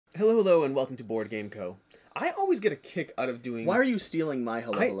hello, and welcome to Board Game Co. I always get a kick out of doing... Why are you stealing my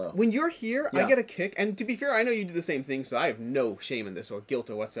hello? When you're here, Yeah. I get a kick, and to be fair, I know you do the same thing, so I have no shame in this, or guilt,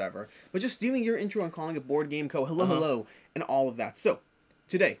 or whatsoever. But just stealing your intro and calling it Board Game Co. Hello, and all of that. So,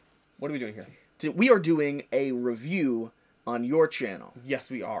 today, what are we doing here? We are doing a review on your channel. Yes,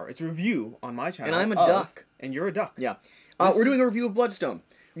 we are. It's a review on my channel. And I'm a duck. And you're a duck. Yeah. We're doing a review of Bloodstone,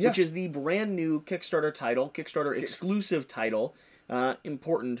 Yeah. which is the brand new Kickstarter title, Kickstarter exclusive title.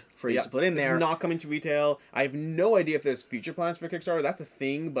 Important phrase to put in there. It's not coming to retail. I have no idea if there's future plans for Kickstarter. That's a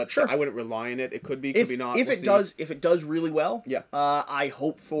thing, but Sure. I wouldn't rely on it. It could be, could be not. If it does really well, yeah. I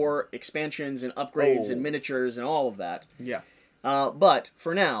hope for expansions and upgrades and miniatures and all of that. Yeah. But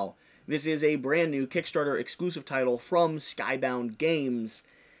for now, this is a brand new Kickstarter exclusive title from Skybound Games.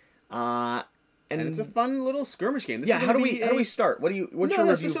 And it's a fun little skirmish game. How do we start? What's your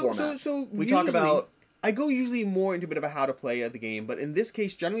review format? So we talk about. I go usually more into a bit of a how to play the game, but in this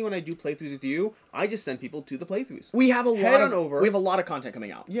case, generally when I do playthroughs with you, I just send people to the playthroughs. We have a lot of content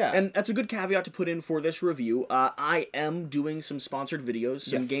coming out. Yeah. And that's a good caveat to put in for this review. I am doing some sponsored videos,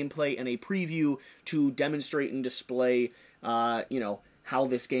 some gameplay, and a preview to demonstrate and display, how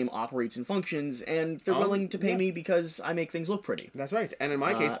this game operates and functions, and they're willing to pay me because I make things look pretty. That's right. And in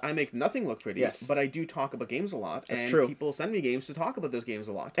my case, I make nothing look pretty, but I do talk about games a lot, That's and true. people send me games to talk about those games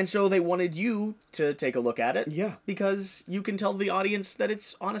a lot. And so they wanted you to take a look at it. Yeah. Because you can tell the audience that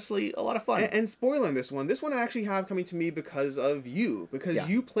it's honestly a lot of fun. And spoiling this one I actually have coming to me because of you, because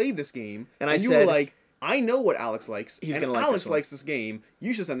you played this game, and you were like, I know what Alex likes, and Alex likes this game,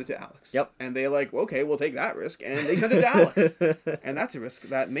 you should send it to Alex. Yep. And they're like, okay, we'll take that risk, and they sent it to Alex. And that's a risk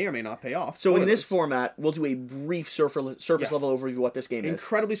that may or may not pay off. So in this format, we'll do a brief surface level overview of what this game is.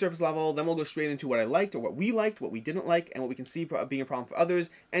 Incredibly surface level, then we'll go straight into what I liked, or what we liked, what we didn't like, and what we can see being a problem for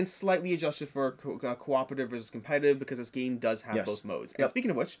others, and slightly adjusted for cooperative versus competitive, because this game does have both modes. And speaking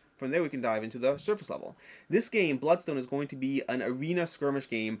of which, from there we can dive into the surface level. This game, Bloodstone, is going to be an arena skirmish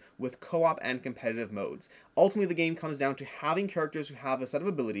game with co-op and competitive modes. Ultimately, the game comes down to having characters who have a set of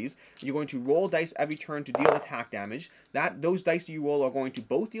abilities. You're going to roll dice every turn to deal attack damage. Those dice you roll are going to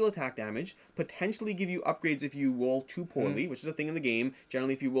both deal attack damage, potentially give you upgrades if you roll too poorly, which is a thing in the game.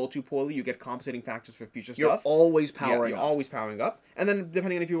 Generally, if you roll too poorly, you get compensating factors for future stuff. You're always powering up. You're always powering up. And then,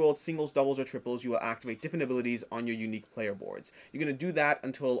 depending on if you roll singles, doubles, or triples, you will activate different abilities on your unique player boards. You're going to do that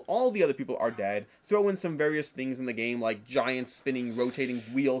until all the other people are dead. Throw in some various things in the game, like giant spinning, rotating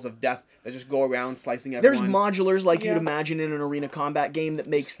wheels of death that just go around slicing everyone. There's modulars like you'd imagine in an arena combat game that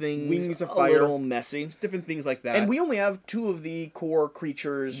makes things Wings of a fire. little messy. Just different things like that. And we only have 2 of the core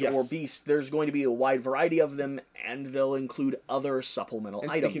creatures or beasts. There's going to be a wide variety of them, and they'll include other supplemental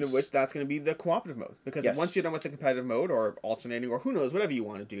items. Speaking of which, that's going to be the cooperative mode. Because once you're done with the competitive mode, or alternating, or who knows, whatever you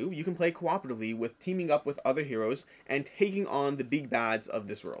want to do, you can play cooperatively with teaming up with other heroes and taking on the big bads of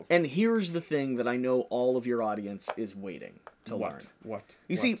this world. And here's the thing that I know all of your audience is waiting to learn.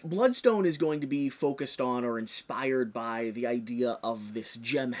 You see, Bloodstone is going to be focused on or inspired by the idea of this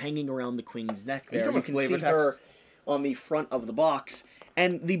gem hanging around the queen's neck there. You can see her on the front of the box.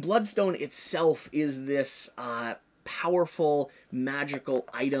 And the Bloodstone itself is this powerful, magical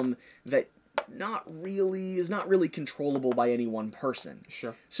item that is not really controllable by any one person.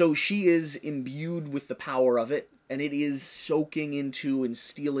 Sure. So she is imbued with the power of it, and it is soaking into and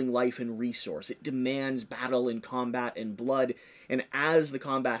stealing life and resource. It demands battle and combat and blood, and as the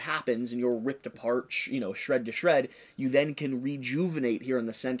combat happens and you're ripped apart, shred to shred, you then can rejuvenate here in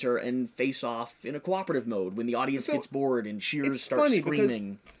the center and face off in a cooperative mode when the audience gets bored and cheers start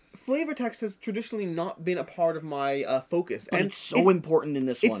screaming. Flavor text has traditionally not been a part of my focus. But it's so important in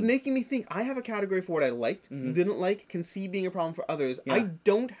this one. It's making me think. I have a category for what I liked, didn't like, can see being a problem for others. I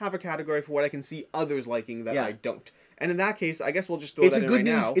don't have a category for what I can see others liking that I don't. And in that case, I guess we'll just throw that in right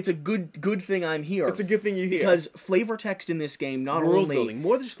now. It's a good thing I'm here. It's a good thing you're here. Because flavor text in this game not world only... building.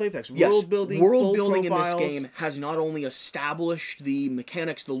 More than just flavor text. World building in profiles. this game has not only established the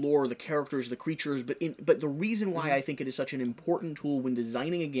mechanics, the lore, the characters, the creatures, but the reason why I think it is such an important tool when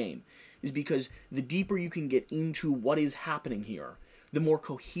designing a game is because the deeper you can get into what is happening here, the more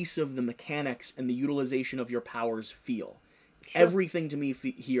cohesive the mechanics and the utilization of your powers feel. Sure. Everything to me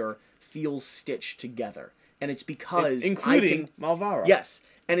here feels stitched together. And it's because including Malvara. Yes,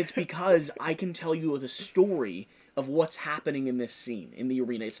 and it's because I can tell you the story of what's happening in this scene, in the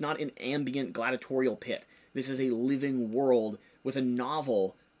arena. It's not an ambient gladiatorial pit. This is a living world with a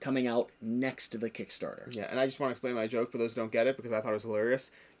novel coming out next to the Kickstarter. Yeah, and I just want to explain my joke for those who don't get it, because I thought it was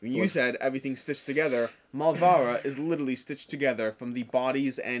hilarious. When you said everything's stitched together, Malvara is literally stitched together from the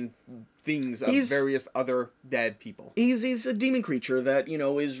bodies and things of various other dead people. He's a demon creature that, you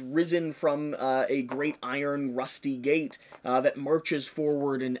know, is risen from a great iron rusty gate that marches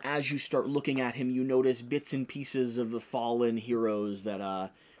forward, and as you start looking at him, you notice bits and pieces of the fallen heroes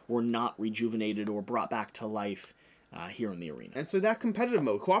that were not rejuvenated or brought back to life here in the arena. And so that competitive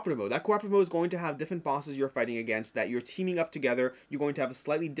mode, cooperative mode is going to have different bosses you're fighting against that you're teaming up together. You're going to have a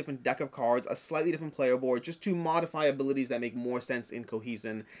slightly different deck of cards, a slightly different player board, just to modify abilities that make more sense in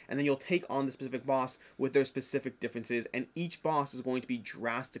Cohesion. And then you'll take on the specific boss with their specific differences, and each boss is going to be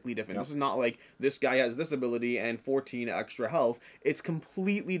drastically different. Yep. This is not like this guy has this ability and 14 extra health. It's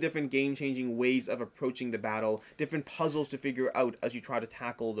completely different game-changing ways of approaching the battle, different puzzles to figure out as you try to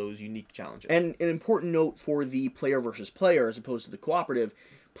tackle those unique challenges. And an important note for the player versus player as opposed to the cooperative,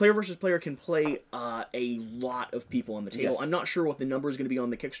 player versus player can play a lot of people on the table. Yes. I'm not sure what the number is going to be on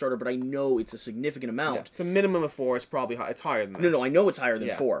the Kickstarter, but I know it's a significant amount. Yeah. It's a minimum of 4. It's probably high. It's higher than that. No, I know it's higher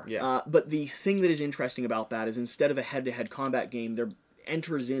than 4. Yeah. But the thing that is interesting about that is instead of a head-to-head combat game, there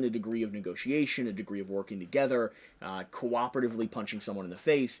enters in a degree of negotiation, a degree of working together, cooperatively punching someone in the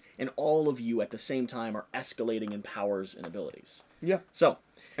face, and all of you at the same time are escalating in powers and abilities. Yeah. So,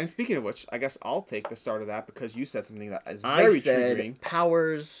 and speaking of which, I guess I'll take the start of that because you said something that is very triggering.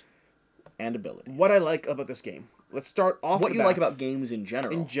 Powers and abilities. What I like about this game. Let's start off what you like about games in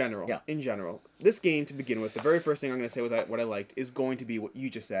general. In general. This game, to begin with, the very first thing I'm going to say with what I liked is going to be what you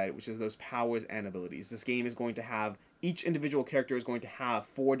just said, which is those powers and abilities. This game is going to have each individual character is going to have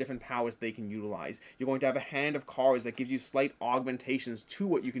 4 different powers they can utilize. You're going to have a hand of cards that gives you slight augmentations to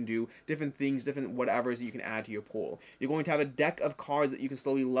what you can do, different things, different whatevers that you can add to your pool. You're going to have a deck of cards that you can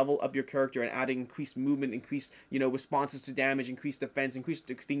slowly level up your character and adding increased movement, increased, responses to damage, increased defense, increased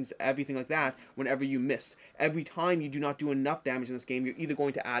things, everything like that whenever you miss. Every time you do not do enough damage in this game, you're either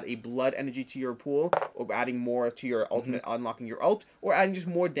going to add a blood energy to your pool, or adding more to your ultimate, unlocking your ult, or adding just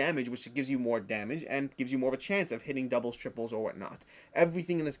more damage, which gives you more damage and gives you more of a chance of hitting doubles, triples, or whatnot.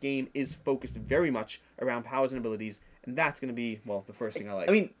 Everything in this game is focused very much around powers and abilities, and that's going to be, well, the first thing I like.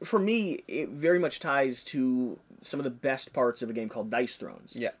 I mean, for me, it very much ties to some of the best parts of a game called Dice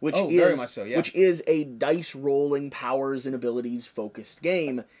Thrones. Yeah. Very much so, yeah. Which is a dice-rolling, powers and abilities-focused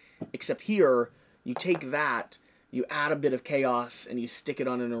game, except here, you take that, you add a bit of chaos, and you stick it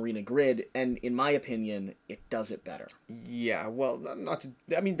on an arena grid, and in my opinion, it does it better. Yeah, well,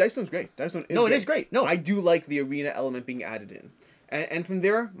 Dice Throne's great. Dice Throne is great. It is great. No, I do like the arena element being added in. And from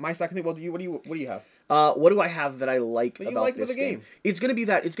there, my second thing, what do you have? What do I have that I like about this game? It's going to be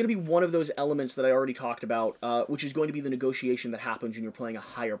that. It's going to be one of those elements that I already talked about, which is going to be the negotiation that happens when you're playing a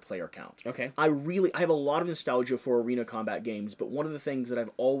higher player count. Okay. I have a lot of nostalgia for arena combat games, but one of the things that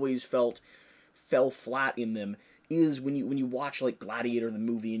I've always felt fell flat in them is when you watch like Gladiator the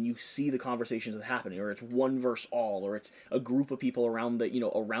movie and you see the conversations that happen, or it's one versus all, or it's a group of people around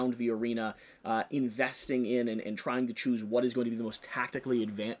the arena investing in and trying to choose what is going to be the most tactically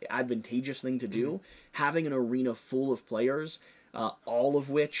advantageous thing to do. Having an arena full of players, all of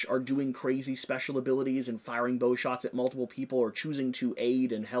which are doing crazy special abilities and firing bow shots at multiple people, or choosing to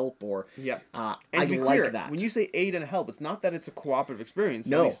aid and help, or I like that. When you say aid and help, it's not that it's a cooperative experience,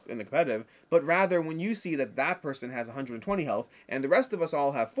 at least in the competitive, but rather when you see that person has 120 health and the rest of us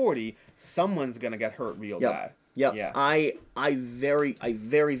all have 40, someone's gonna get hurt real bad. Yep. Yeah. I very,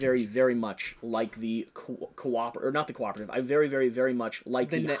 very much like the not the cooperative. I very, very much like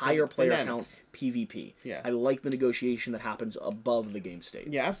the higher player count PvP. Yeah. I like the negotiation that happens above the game stage.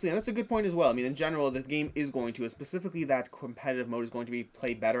 Yeah, absolutely. And that's a good point as well. I mean, in general, the game is going to, specifically that competitive mode is going to be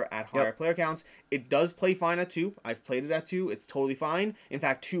play better at higher player counts. It does play fine at 2. I've played it at 2. It's totally fine. In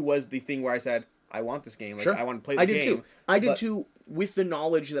fact, 2 was the thing where I said, I want this game. I want to play this game. I did too. With the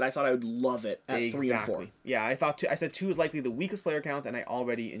knowledge that I thought I would love it at 3 and 4. Yeah, I said 2 is likely the weakest player count, and I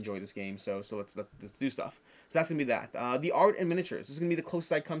already enjoy this game. So let's do stuff. So that's gonna be that. The art and miniatures. This is gonna be the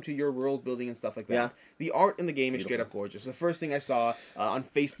closest I come to your world building and stuff like that. Yeah. The art in the game is straight up gorgeous. The first thing I saw on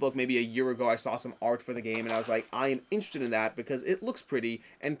Facebook maybe a year ago, I saw some art for the game, and I was like, I am interested in that because it looks pretty,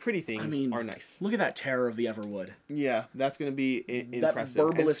 and pretty things are nice. Look at that Terror of the Everwood. Yeah, that's gonna be impressive.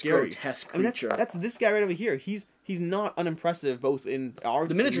 That burbalist, grotesque creature. That's this guy right over here. He's not unimpressive both in art.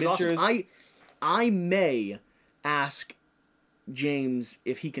 The miniature's awesome. I may ask James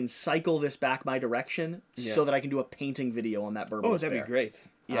if he can cycle this back my direction so that I can do a painting video on that burbalist. Oh, that'd be great.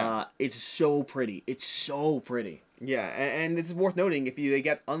 Yeah. It's so pretty. It's so pretty. Yeah, and it's worth noting, if they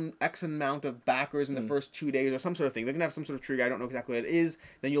get X amount of backers in the first 2 days or some sort of thing, they're going to have some sort of trigger, I don't know exactly what it is,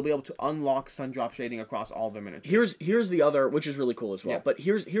 then you'll be able to unlock sun drop shading across all their miniatures. Here's the other, which is really cool as well, but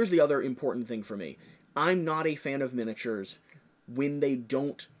here's the other important thing for me. I'm not a fan of miniatures when they're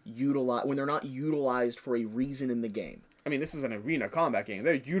not utilized for a reason in the game. I mean, this is an arena combat game.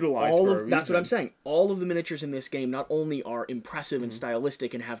 They're utilized for a reason. That's what I'm saying. All of the miniatures in this game not only are impressive and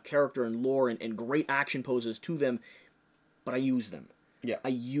stylistic and have character and lore and great action poses to them, but I use them. Yeah. I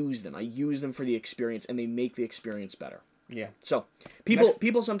use them for the experience, and they make the experience better. Yeah. So,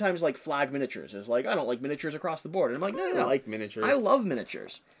 people sometimes like flag miniatures as like, I don't like miniatures across the board. And I'm like, no. I like miniatures. I love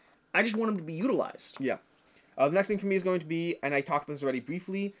miniatures. I just want them to be utilized. Yeah. The next thing for me is going to be, and I talked about this already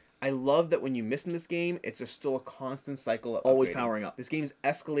briefly, I love that when you miss in this game, it's just still a constant cycle of always upgrading. Powering up. This game's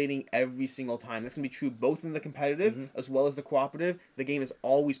escalating every single time. That's going to be true both in the competitive as well as the cooperative. The game is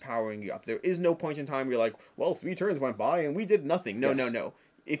always powering you up. There is no point in time where you're like, well, 3 turns went by and we did nothing. No.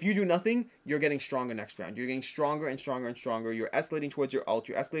 If you do nothing, you're getting stronger next round. You're getting stronger and stronger and stronger. You're escalating towards your ult.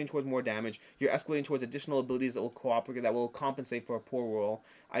 You're escalating towards more damage. You're escalating towards additional abilities that will cooperate, that will compensate for a poor roll.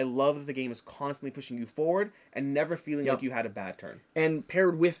 I love that the game is constantly pushing you forward and never feeling like you had a bad turn. And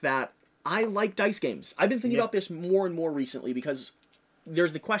paired with that, I like dice games. I've been thinking about this more and more recently because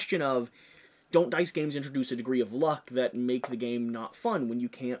there's the question of, don't dice games introduce a degree of luck that make the game not fun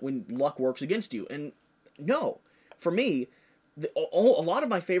when luck works against you? And no, for me, a lot of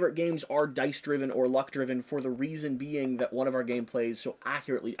my favorite games are dice-driven or luck-driven for the reason being that one of our gameplays so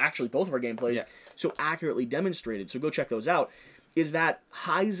accurately, actually both of our gameplays, so accurately demonstrated, so go check those out, is that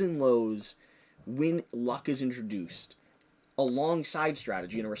highs and lows, when luck is introduced, alongside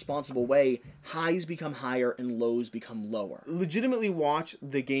strategy in a responsible way, highs become higher and lows become lower. Legitimately watch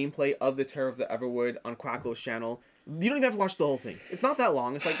the gameplay of the Terror of the Everwood on Quacklow's channel. You don't even have to watch the whole thing. It's not that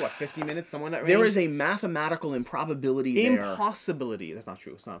long. It's like, what, 50 minutes, somewhere in that range? There is a mathematical improbability there. Impossibility. That's not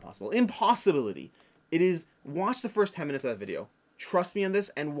true. It's not impossible. Impossibility. It is, watch the first 10 minutes of that video. Trust me on this,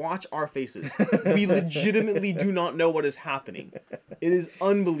 and watch our faces. We legitimately do not know what is happening. It is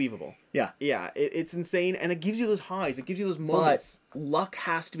unbelievable. Yeah. Yeah, it's insane, and it gives you those highs. It gives you those moments. But luck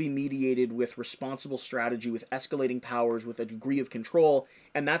has to be mediated with responsible strategy, with escalating powers, with a degree of control,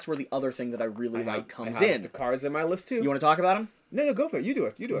 and that's where the other thing that I really like comes in. The cards in my list, too. You want to talk about them? No, go for it. You do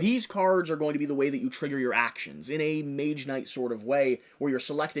it. These cards are going to be the way that you trigger your actions in a Mage Knight sort of way, where you're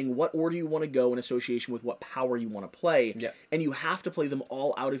selecting what order you want to go in association with what power you want to play, and you have to play them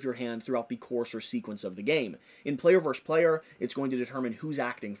all out of your hand throughout the course or sequence of the game. In player versus player, it's going to determine who's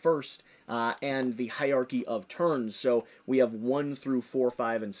acting first, and the hierarchy of turns. So we have 1 through 4,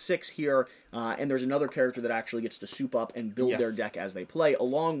 5, and 6 here, and there's another character that actually gets to soup up and build their deck as they play,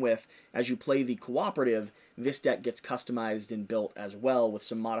 along with, as you play the cooperative, this deck gets customized and built as well with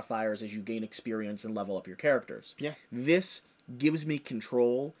some modifiers as you gain experience and level up your characters. Yeah. This gives me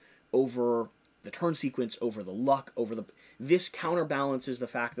control over the turn sequence, over the luck, over the... This counterbalances the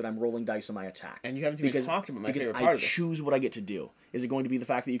fact that I'm rolling dice on my attack. And you haven't even talked about my favorite part of this. I choose what I get to do. Is it going to be the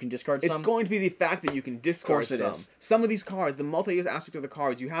fact that you can discard some? It's going to be the fact that you can discard some. Of course it is. Some of these cards, the multi-use aspect of the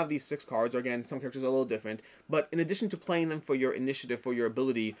cards, you have these 6 cards, or again, some characters are a little different, but in addition to playing them for your initiative, for your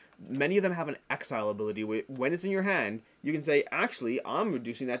ability, many of them have an exile ability where when it's in your hand, you can say, actually, I'm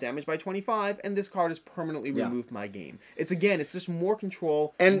reducing that damage by 25, and this card is permanently removed from my game. It's just more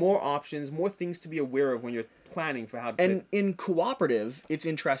control, and more options, more things to be aware of when you're planning for how to play. In cooperative, it's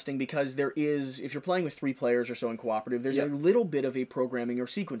interesting because there is, if you're playing with 3 players or so in cooperative, there's a little bit of a programming or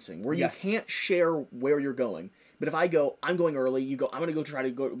sequencing where you can't share where you're going. But if I go, I'm going early, you go, I'm going to go try to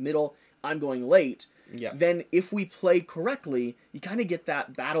go middle, I'm going late, then if we play correctly, you kind of get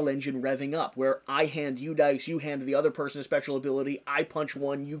that battle engine revving up where I hand you dice, you hand the other person a special ability, I punch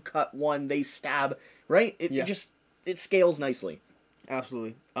one, you cut one, they stab, right? It scales nicely.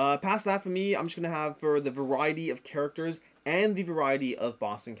 Absolutely. Past that for me, I'm just going to have for the variety of characters and the variety of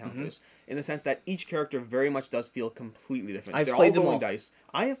boss encounters, in the sense that each character very much does feel completely different. They're all rolling dice.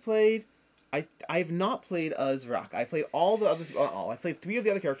 I have not played as Vrak. I played all the other. I played 3 of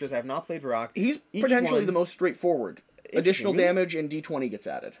the other characters. I have not played Vrak. He's potentially the most straightforward. Additional damage and D20 gets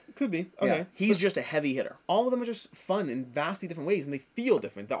added. Could be. Okay. Yeah. He's just a heavy hitter. All of them are just fun in vastly different ways, and they feel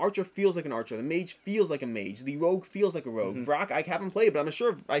different. The archer feels like an archer. The mage feels like a mage. The rogue feels like a rogue. Vrak, I haven't played, but I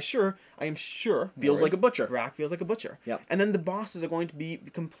am sure feels like a butcher. Vrak feels like a butcher. Yep. And then the bosses are going to be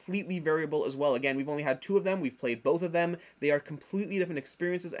completely variable as well. Again, we've only had 2 of them. We've played both of them. They are completely different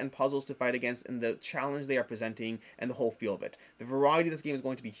experiences and puzzles to fight against, and the challenge they are presenting and the whole feel of it. The variety of this game is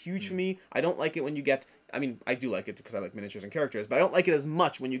going to be huge for me. I don't like it when you get I mean, I do like it because I like miniatures and characters, but I don't like it as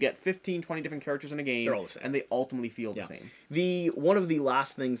much when you get 15, 20 different characters in a game. They're all the same. And they ultimately feel the same. One of the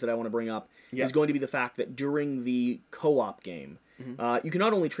last things that I want to bring up is going to be the fact that during the co-op game, you can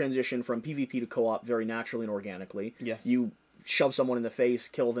not only transition from PvP to co-op very naturally and organically. Yes. You shove someone in the face,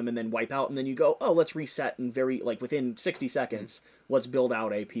 kill them, and then wipe out, and then you go, oh, let's reset, and within 60 seconds, let's build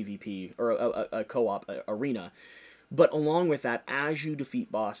out a PvP, or a co-op arena. But along with that, as you defeat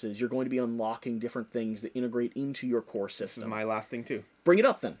bosses, you're going to be unlocking different things that integrate into your core system. This is my last thing, too. Bring it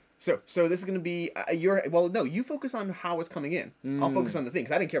up, then. So this is going to be, you focus on how it's coming in. I'll focus on the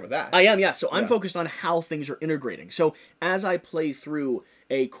things. I didn't care about that. I am, yeah. So I'm focused on how things are integrating. So as I play through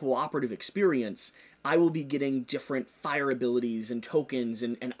a cooperative experience, I will be getting different fire abilities and tokens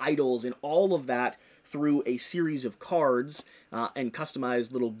and idols and all of that through a series of cards and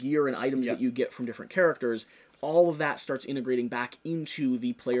customized little gear and items that you get from different characters. All of that starts integrating back into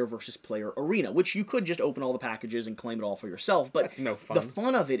the player versus player arena, which you could just open all the packages and claim it all for yourself. But that's no fun. The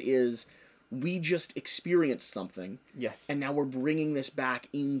fun of it is we just experienced something. Yes. And now we're bringing this back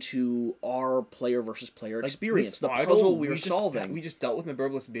into our player versus player experience. The puzzle we're solving. We just dealt with in the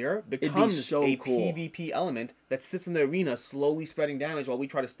Burbless Bear becomes a PvP element that sits in the arena slowly spreading damage while we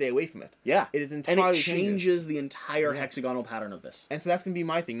try to stay away from it. Yeah. It is entirely and it changes the entire hexagonal pattern of this. And so that's going to be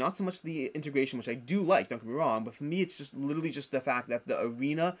my thing. Not so much the integration, which I do like, don't get me wrong, but for me it's just literally just the fact that the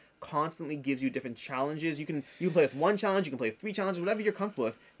arena constantly gives you different challenges. You can play with one challenge, you can play with 3 challenges, whatever you're comfortable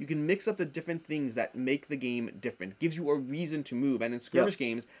with. You can mix up the different things that make the game different. Gives you a reason to move. And in skirmish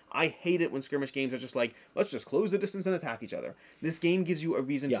games, I hate it when skirmish games are just like, let's just close the distance and attack each other. This game gives you a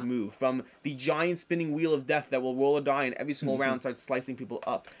reason to move. From the giant spinning wheel of death that will roll a die and every single round starts slicing people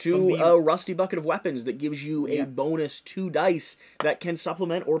up. To a rusty bucket of weapons that gives you a bonus 2 dice that can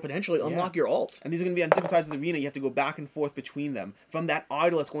supplement or potentially unlock your alt. And these are going to be on different sides of the arena. You have to go back and forth between them. From that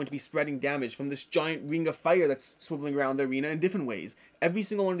idol that's going to be spreading damage. From this giant ring of fire that's swiveling around the arena in different ways. Every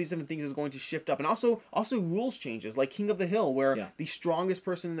single one of these different things is going to shift up. And also rules changes, like King of the Hill, where the strongest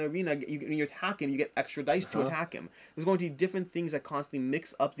person in the arena, when you attack him, you get extra dice to attack him. There's going to be different things that constantly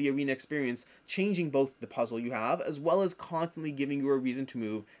mix up the arena experience, changing both the puzzle you have, as well as constantly giving you a reason to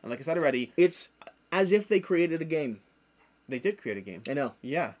move. And like I said already, it's as if they created a game. They did create a game. I know.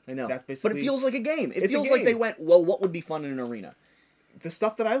 Yeah. I know. That's basically... But it feels like a game. It feels like they went, well, what would be fun in an arena? The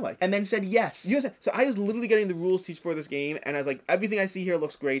stuff that I like. And then said yes. So I was literally getting the rules teach for this game, and I was like, everything I see here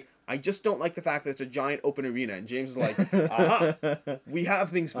looks great. I just don't like the fact that it's a giant open arena. And James is like, aha, we have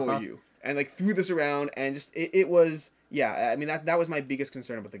things for you. And like threw this around, and just, it was, I mean, that was my biggest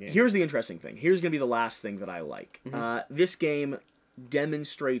concern about the game. Here's the interesting thing. Here's going to be the last thing that I like. This game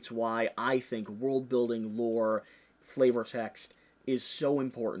demonstrates why I think world building, lore, flavor text is so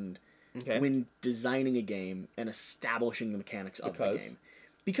important when designing a game and establishing the mechanics of the game.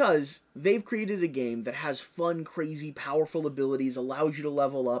 Because they've created a game that has fun, crazy, powerful abilities, allows you to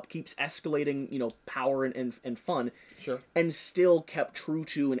level up, keeps escalating, power and fun, and still kept true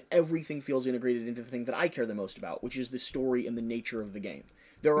to, and everything feels integrated into the thing that I care the most about, which is the story and the nature of the game.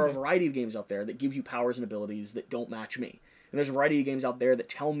 There are a variety of games out there that give you powers and abilities that don't match me. And there's a variety of games out there that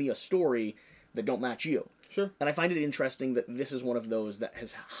tell me a story that don't match you. And I find it interesting that this is one of those that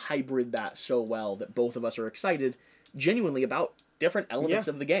has hybrid that so well that both of us are excited genuinely about different elements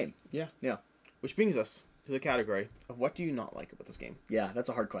of the game. Which brings us to the category of what do you not like about this game? Yeah, that's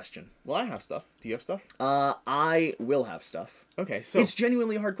a hard question. Well, I have stuff. Do you have stuff? I will have stuff. Okay, so... It's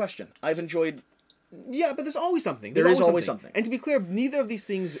genuinely a hard question. I've enjoyed... Yeah, but there's always something. There is always something. And to be clear, neither of these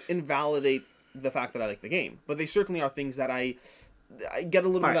things invalidate the fact that I like the game. But they certainly are things that I get a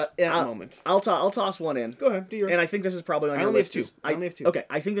little bit of that moment. I'll toss one in. Go ahead, do yours. And I think this is probably on your list. I only have two. Okay,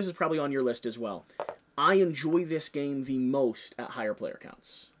 I think this is probably on your list as well. I enjoy this game the most at higher player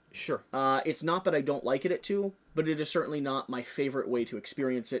counts. Sure. It's not that I don't like it at 2, but it is certainly not my favorite way to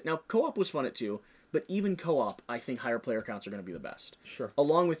experience it. Now, co-op was fun at 2, but even co-op, I think higher player counts are going to be the best. Sure.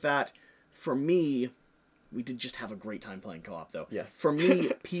 Along with that, for me, we did just have a great time playing co-op, though. Yes. For me,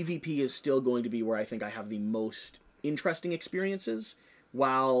 PvP is still going to be where I think I have the most interesting experiences,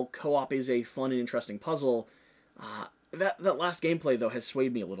 while co-op is a fun and interesting puzzle. That last gameplay, though, has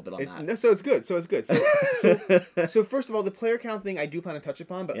swayed me a little bit on that. So it's good. So first of all, the player count thing I do plan to touch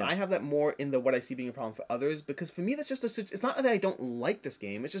upon, but I have that more in the what I see being a problem for others, because for me, that's just it's not that I don't like this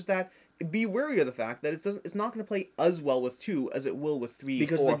game. It's just that be wary of the fact that it's not going to play as well with 2 as it will with 3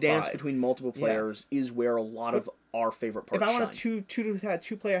 because or the dance 5. between multiple players is where a lot of our favorite parts shine. If I want shine. a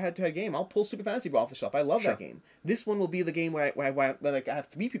two-player head-to-head game, I'll pull Super Fantasy Brawl off the shelf. I love that game. This one will be the game where I have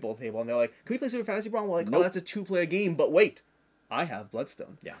 3 people at the table, and they're like, can we play Super Fantasy Brawl? And we're like, oh, that's a 2-player game, but wait. I have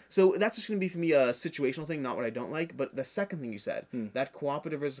Bloodstone. Yeah. So that's just going to be for me a situational thing, not what I don't like. But the second thing you said, that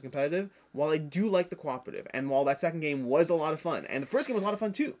cooperative versus competitive, while I do like the cooperative, and while that second game was a lot of fun, and the first game was a lot of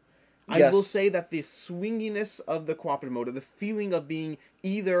fun too, I will say that the swinginess of the cooperative mode, or the feeling of being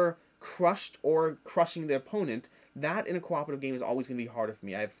either crushed or crushing the opponent, that in a cooperative game is always going to be harder for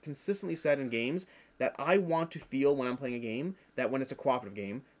me. I've consistently said in games that I want to feel when I'm playing a game, that when it's a cooperative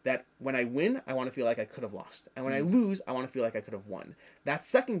game, that when I win, I want to feel like I could have lost. And when I lose, I want to feel like I could have won. That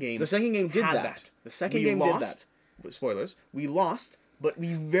second game... The second game did that. The second game did that. Spoilers. We lost, but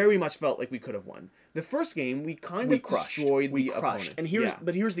we very much felt like we could have won. The first game, we kind of destroyed the opponent. And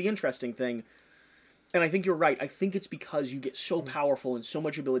here's the interesting thing, and I think you're right. I think it's because you get so powerful and so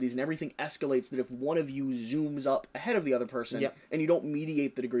much abilities, and everything escalates that if one of you zooms up ahead of the other person, and you don't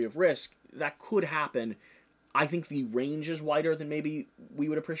mediate the degree of risk, that could happen. I think the range is wider than maybe we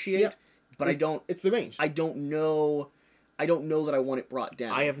would appreciate, but It's the range. I don't know that I want it brought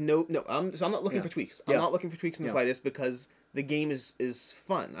down. I have so I'm not looking for tweaks. I'm not looking for tweaks in the slightest, because the game is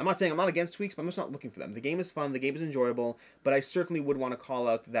fun. I'm not saying I'm not against tweaks, but I'm just not looking for them. The game is fun, the game is enjoyable, but I certainly would want to call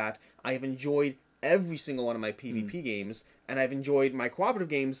out that I have enjoyed every single one of my PvP games, and I've enjoyed my cooperative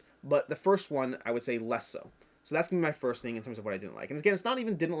games, but the first one, I would say less so. So that's going to be my first thing in terms of what I didn't like. And again, it's not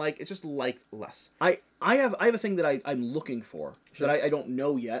even didn't like, it's just liked less. I have a thing that I'm looking for, that I don't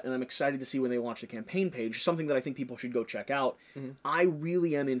know yet, and I'm excited to see when they launch the campaign page, something that I think people should go check out. I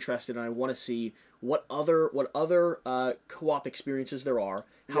really am interested, and I want to see what other co-op experiences there are,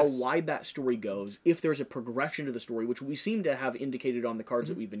 how wide that story goes, if there's a progression to the story, which we seem to have indicated on the cards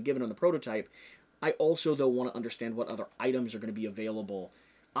that we've been given on the prototype. I also, though, want to understand what other items are going to be available.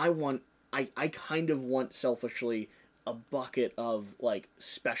 I kind of want, selfishly, a bucket of, like,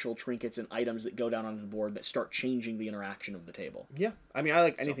 special trinkets and items that go down on the board that start changing the interaction of the table. Yeah. I mean, I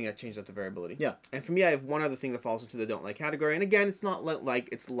like anything that changes up the variability. Yeah. And for me, I have one other thing that falls into the don't like category. And again, it's not like,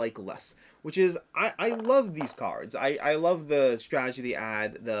 it's like less. Which is, I love these cards. I love the strategy they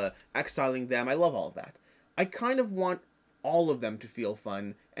add, the exiling them. I love all of that. I kind of want all of them to feel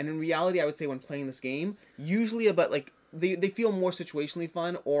fun. And in reality, I would say when playing this game, usually about, like, they feel more situationally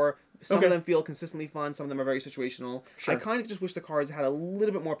fun, or some of them feel consistently fun, some of them are very situational. Sure. I kind of just wish the cards had a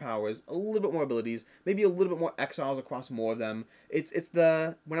little bit more powers, a little bit more abilities, maybe a little bit more exiles across more of them. It's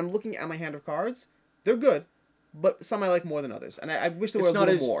when I'm looking at my hand of cards, they're good, but some I like more than others, and I wish there were a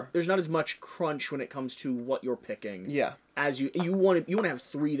little more. There's not as much crunch when it comes to what you're picking. Yeah. As you want to have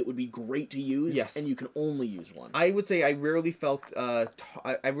three that would be great to use. Yes. And you can only use one. I would say I rarely felt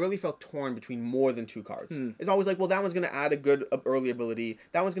torn between more than two cards. It's always like, well, that one's going to add a good early ability,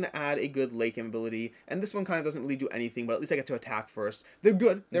 that one's going to add a good late game ability, and this one kind of doesn't really do anything, but at least I get to attack first. They're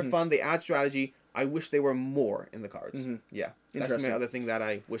good, they're fun, they add strategy. I wish they were more in the cards. Yeah. That's my other thing that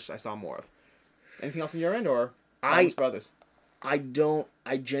I wish I saw more of. Anything else on your end, or Problems for others? I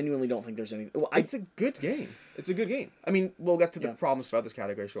genuinely don't think there's anything. Well, it's a good game. It's a good game. I mean, we'll get to the problems for others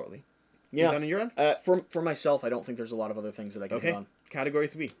category shortly. Yeah. You done on your end? For myself, I don't think there's a lot of other things that I can hit on. Category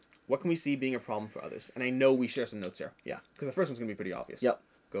 3. What can we see being a problem for others? And I know we share some notes here. Yeah. Because the first one's going to be pretty obvious. Yep.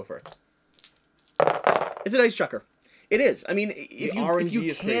 Go for it. It's a dice chucker. It is. I mean, if RNG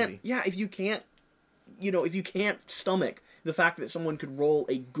is crazy. Yeah, if you can't stomach the fact that someone could roll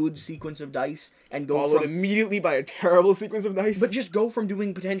a good sequence of dice and go followed immediately by a terrible sequence of dice. But just go from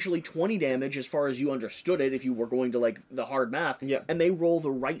doing potentially 20 damage as far as you understood it, if you were going to, like, the hard math, and they roll the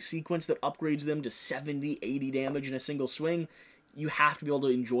right sequence that upgrades them to 70, 80 damage in a single swing, you have to be able to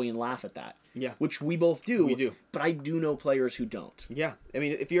enjoy and laugh at that. Yeah. Which we both do. We do. But I do know players who don't. Yeah. I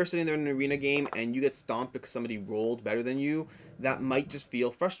mean, if you're sitting there in an arena game and you get stomped because somebody rolled better than you, that might just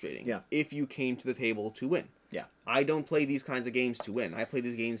feel frustrating. Yeah. If you came to the table to win. Yeah. I don't play these kinds of games to win. I play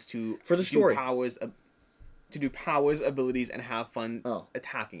these games for the story. To do powers, abilities, and have fun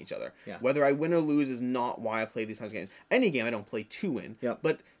attacking each other. Yeah. Whether I win or lose is not why I play these kinds of games. Any game I don't play to win. Yep.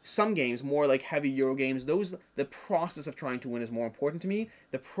 But some games, more like heavy Euro games, the process of trying to win is more important to me.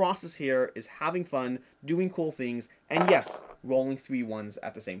 The process here is having fun, doing cool things, and yes, rolling 3 ones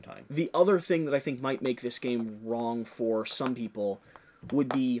at the same time. The other thing that I think might make this game wrong for some people would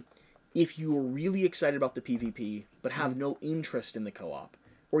be if you're really excited about the PvP but have no interest in the co-op,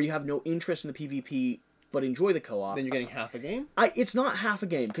 or you have no interest in the PvP but enjoy the co-op. Then you're getting half a game? It's not half a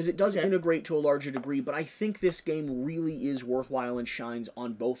game, because it does integrate to a larger degree, but I think this game really is worthwhile and shines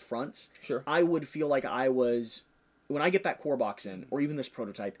on both fronts. Sure. I would feel like when I get that core box in, or even this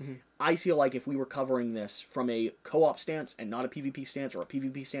prototype, I feel like if we were covering this from a co-op stance and not a PvP stance, or a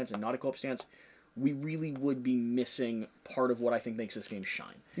PvP stance and not a co-op stance, we really would be missing part of what I think makes this game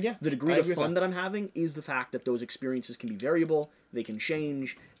shine. Yeah, the degree of fun that I'm having is the fact that those experiences can be variable, they can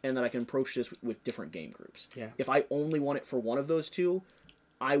change, and that I can approach this with different game groups. Yeah. If I only want it for one of those two,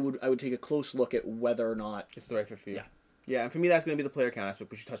 I would take a close look at whether or not it's the right fit for you. Yeah. Yeah, and for me that's going to be the player count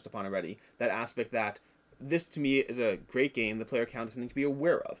aspect, which you touched upon already. That aspect that this, to me, is a great game. The player count is something to be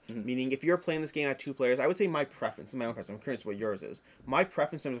aware of. Meaning, if you're playing this game at 2 players, I would say my preference, my own preference, I'm curious what yours is. My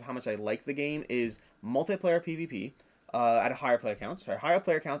preference in terms of how much I like the game is multiplayer PvP at a higher player count. Sorry, higher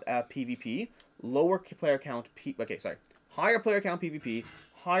player count PvP, lower player count higher player count PvP,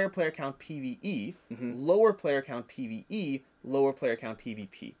 higher player count PvE, lower player count PvE, lower player count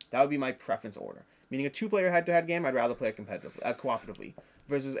PvP. That would be my preference order. Meaning a 2-player head-to-head game, I'd rather play it cooperatively.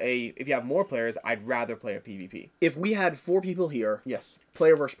 Versus if you have more players, I'd rather play a PvP. If we had 4 people here, yes,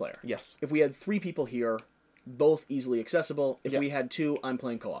 player versus player. Yes. If we had 3 people here, both easily accessible. If we had 2, I'm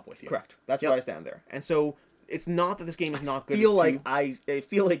playing co-op with you. Correct. That's where I stand there. And so it's not that this game is not good. I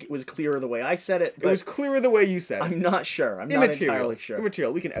feel like it was clearer the way I said it. But it was clearer the way you said it. I'm not sure. I'm not entirely sure.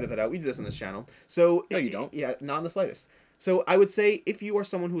 Immaterial. We can edit that out. We do this on this channel. So no, you don't. Yeah, not in the slightest. So I would say if you are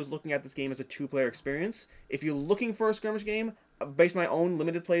someone who is looking at this game as a 2-player experience, if you're looking for a skirmish game, based on my own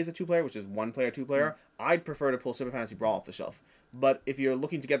limited play as a 2-player, which is 1-player, 2-player, I'd prefer to pull Super Fantasy Brawl off the shelf. But if you're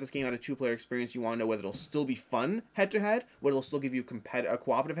looking to get this game at a 2-player experience, you want to know whether it'll still be fun head-to-head, whether it'll still give you a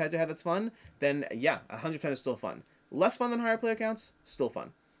cooperative head-to-head that's fun, then yeah, 100% is still fun. Less fun than higher player counts, still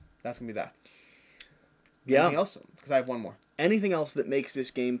fun. That's going to be that. Yeah. Anything else? Because I have one more. Anything else that makes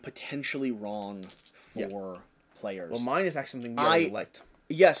this game potentially wrong for players? Well, mine is actually something I liked.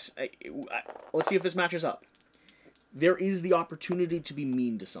 Yes. Let's see if this matches up. There is the opportunity to be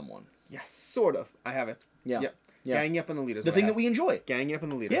mean to someone. Yes, sort of. I have it. Yeah. Yep. Yeah. Ganging up on the leaders. The thing that we enjoy. Ganging up on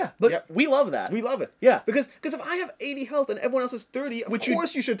the leader. Yeah, but we love that. We love it. Yeah. Because if I have 80 health and everyone else has 30, of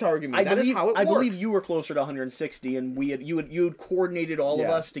course you should target me. That is how it works. I believe you were closer to 160, and you had coordinated all of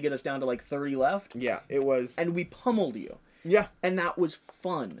us to get us down to like 30 left. Yeah, it was. And we pummeled you. Yeah. And that was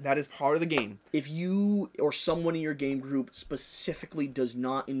fun. That is part of the game. If you or someone in your game group specifically does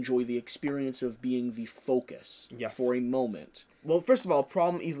not enjoy the experience of being the focus for a moment. Well, first of all,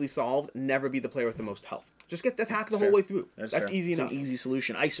 problem easily solved. Never be the player with the most health. Just get the attack the whole way through. That's easy enough. It's an easy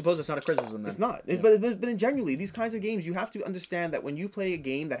solution. I suppose it's not a criticism then. It's not. Yeah. But in generally, these kinds of games, you have to understand that when you play a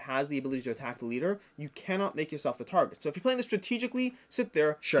game that has the ability to attack the leader, you cannot make yourself the target. So if you're playing this strategically, sit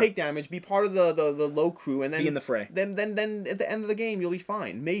there, take damage, be part of the low crew, and then be in the fray. Then at the end of the game, you'll be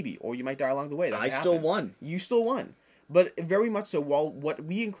fine, maybe, or you might die along the way. I still won. You still won. But very much so, while what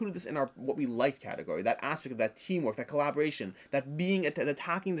we included this in our what we liked category, that aspect of that teamwork, that collaboration, that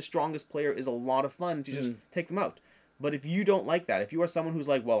attacking the strongest player is a lot of fun to just take them out. But if you don't like that, if you are someone who's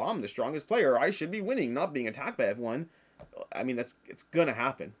like, well, I'm the strongest player, I should be winning, not being attacked by everyone, I mean, it's gonna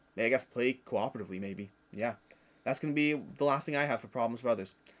happen. I guess play cooperatively, maybe. Yeah. That's gonna be the last thing I have for problems for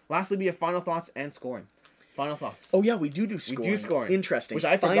others. Lastly, we have final thoughts and scoring. Final thoughts. Oh yeah, we do scoring. We do scoring. Interesting. Which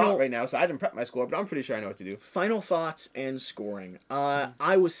I forgot right now, so I didn't prep my score, but I'm pretty sure I know what to do. Final thoughts and scoring.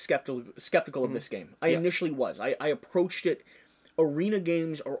 I was skeptical of this game. I initially was. I approached it. Arena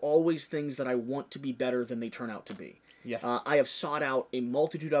games are always things that I want to be better than they turn out to be. Yes. I have sought out a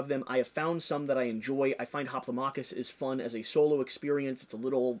multitude of them. I have found some that I enjoy. I find Hoplomachus is fun as a solo experience. It's a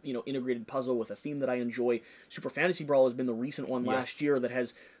little, integrated puzzle with a theme that I enjoy. Super Fantasy Brawl has been the recent one last year that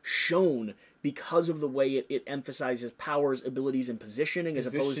has shown, because of the way it emphasizes powers, abilities, and positioning as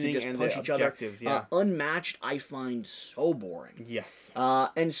opposed to just punch each other. Unmatched, I find so boring. Yes.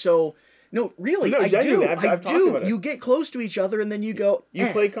 And so... No, really, I do. I've talked about it. You get close to each other, and then you go... You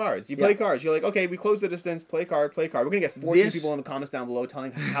play cards. You play cards. You're like, okay, we close the distance, play card, play card. We're going to get 14 people in the comments down below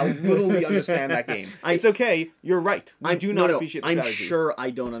telling us how little we understand that game. It's okay. You're right. We do not appreciate the strategy. I'm sure I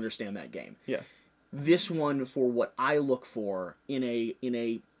don't understand that game. Yes. This one, for what I look for in an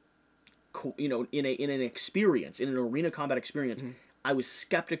experience, in an arena combat experience, I was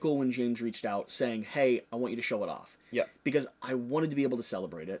skeptical when James reached out saying, hey, I want you to show it off. Yeah. Because I wanted to be able to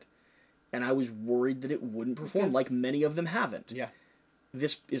celebrate it. And I was worried that it wouldn't perform, like many of them haven't. Yeah.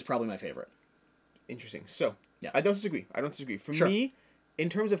 This is probably my favorite. Interesting. So, I don't disagree. For me, in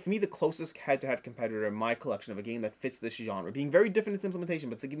terms of, the closest head-to-head competitor in my collection of a game that fits this genre, being very different in its implementation,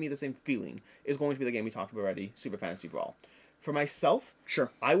 but to give me the same feeling, is going to be the game we talked about already, Super Fantasy Brawl. For myself,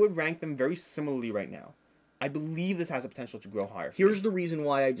 I would rank them very similarly right now. I believe this has a potential to grow higher. Here's the reason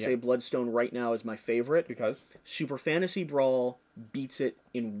why I'd say Bloodstone right now is my favorite. Because? Super Fantasy Brawl beats it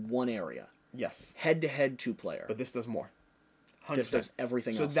in one area. Yes. Head-to-head 2-player. But this does more. 100%. This does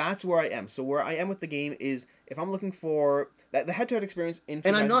everything else. So that's where I am. So where I am with the game is, if I'm looking for the head-to-head experience in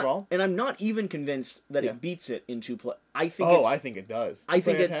Super Fantasy Brawl... And I'm not even convinced that it beats it in 2-player. I think it does. I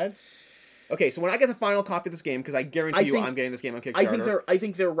think it's... Okay, so when I get the final copy of this game, because I guarantee you I'm getting this game on Kickstarter. I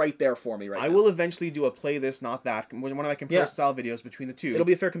think they're right there for me right now. I will eventually do a play this, not that, one of my comparison style videos between the two. It'll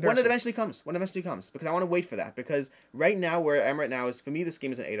be a fair comparison. When it eventually comes. Because I want to wait for that. Because right now, where I am right now is, for me, this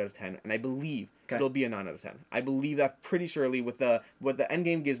game is an 8 out of 10. And I believe it'll be a 9 out of 10. I believe that pretty surely with what the end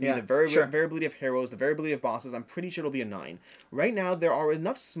game gives me, the variability of heroes, the variability of bosses, I'm pretty sure it'll be a 9. Right now, there are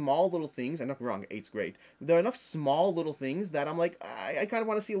enough small little things, I'm not wrong, 8's great. There are enough small little things that I'm like, I kind of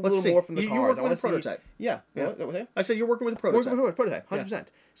want to see a little more from the cars. You're working with a prototype. Yeah. I said you're working with a prototype. Working with a prototype, 100%. Yeah.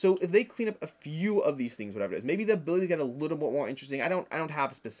 So if they clean up a few of these things, whatever it is, maybe the ability to get a little bit more interesting. I don't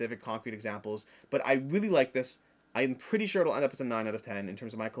have specific concrete examples, but I really like this. I'm pretty sure it'll end up as a 9 out of 10 in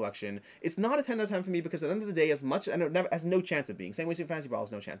terms of my collection. It's not a 10 out of 10 for me because at the end of the day, as much, and it has no chance of being. Same way Super Fantasy Brawl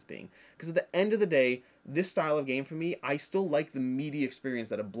has no chance of being. Because at the end of the day, this style of game for me, I still like the meaty experience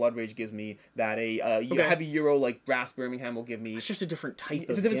that a Blood Rage gives me, that a heavy Euro like Brass Birmingham will give me. It's just a different type of game.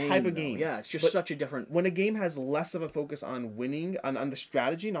 It's a different type of game. Yeah, it's just such a different... When a game has less of a focus on winning, on the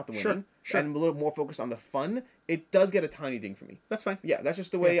strategy, not the winning, and a little more focus on the fun, it does get a tiny ding for me. That's fine. Yeah, that's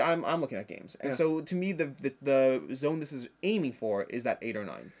just the way I'm looking at games. And so to me, the zone this is aiming for is that 8 or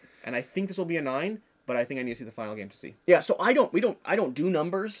 9. And I think this will be a 9, but I think I need to see the final game to see. Yeah, so I don't do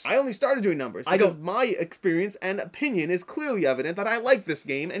numbers. I only started doing numbers because my experience and opinion is clearly evident that I like this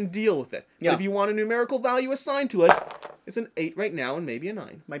game and deal with it. Yeah. But if you want a numerical value assigned to it, it's an 8 right now and maybe a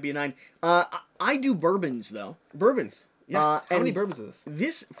 9. Might be a 9. I do bourbons though. Bourbons. Yes. How many bourbons is this?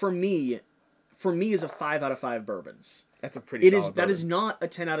 This for me is a 5 out of 5 bourbons. That's a pretty solid bourbon. That is not a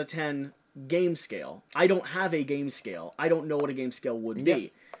 10 out of 10 game scale. I don't have a game scale. I don't know what a game scale would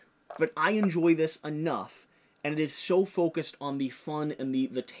be. But I enjoy this enough, and it is so focused on the fun and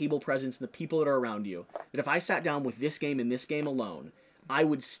the table presence and the people that are around you, that if I sat down with this game and this game alone, I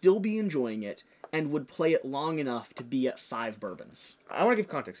would still be enjoying it and would play it long enough to be at 5 bourbons. I want to give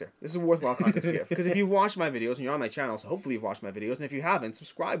context here. This is worthwhile context to give. Because if you've watched my videos, and you're on my channel, so hopefully you've watched my videos, and if you haven't,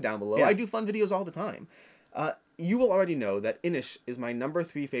 subscribe down below. Yeah. I do fun videos all the time. You will already know that Inish is my number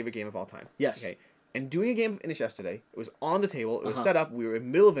 3 favorite game of all time. Yes. Okay. And doing a game of Inish yesterday, it was on the table, it was set up, we were in the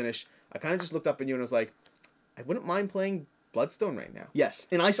middle of Inish, I kind of just looked up at you and was like, I wouldn't mind playing Bloodstone right now. Yes,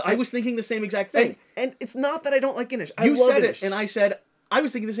 and I was thinking the same exact thing. And it's not that I don't like Inish. I love said Inish. It, and I said, I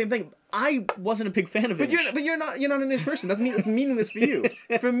was thinking the same thing. I wasn't a big fan of Inish. But you're not an Inish person. It's meaningless for you.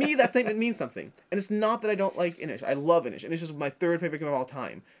 For me, that statement means something. And it's not that I don't like Inish. I love Inish. Inish is my 3rd favorite game of all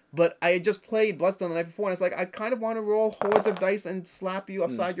time. But I had just played Bloodstone the night before, and it's like, I kind of want to roll hordes of dice and slap you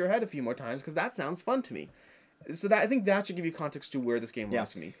upside your head a few more times, because that sounds fun to me. So I think that should give you context to where this game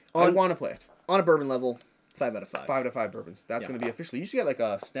lies to me. I want to play it. On a bourbon level, 5 out of 5. 5 out of 5 bourbons. That's going to be officially. You should get like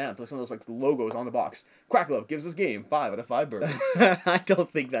a stamp, like some of those like logos on the box. Quacklope gives this game 5 out of 5 bourbons. I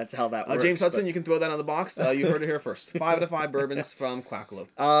don't think that's how that works. James Hudson, you can throw that on the box. You heard it here first. 5 out of 5 bourbons from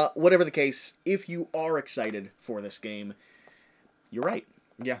Quacklope. Whatever the case, if you are excited for this game, you're right.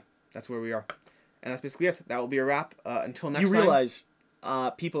 Yeah, that's where we are. And that's basically it. That will be a wrap. Until next time. You realize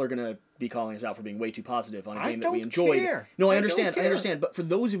people are going to be calling us out for being way too positive on a game that we enjoyed. No, I understand. But for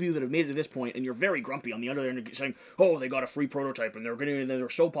those of you that have made it to this point and you're very grumpy on the other end saying, oh, they got a free prototype and they're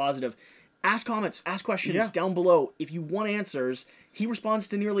so positive, ask comments, ask questions down below. If you want answers, he responds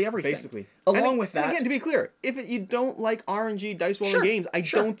to nearly everything. Basically. Along with that... And again, to be clear, if you don't like RNG dice rolling games, I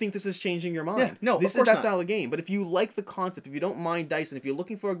don't think this is changing your mind. Yeah, no, this is that style of game. But if you like the concept, if you don't mind dice, and if you're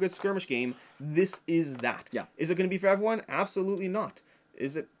looking for a good skirmish game, this is that. Yeah. Is it going to be for everyone? Absolutely not.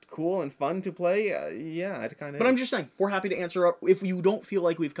 Is it cool and fun to play? Yeah, it kind of is. But I'm just saying, we're happy to answer up. If you don't feel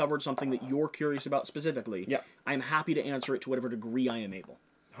like we've covered something that you're curious about specifically, I'm happy to answer it to whatever degree I am able.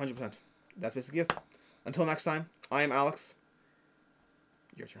 100%. That's basically it. Until next time, I am Alex.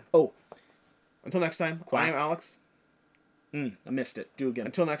 Your turn. Oh. Until next time, I am Alex. I missed it. Do again.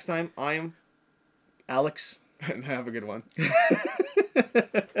 Until next time, I am... Alex. And have a good one.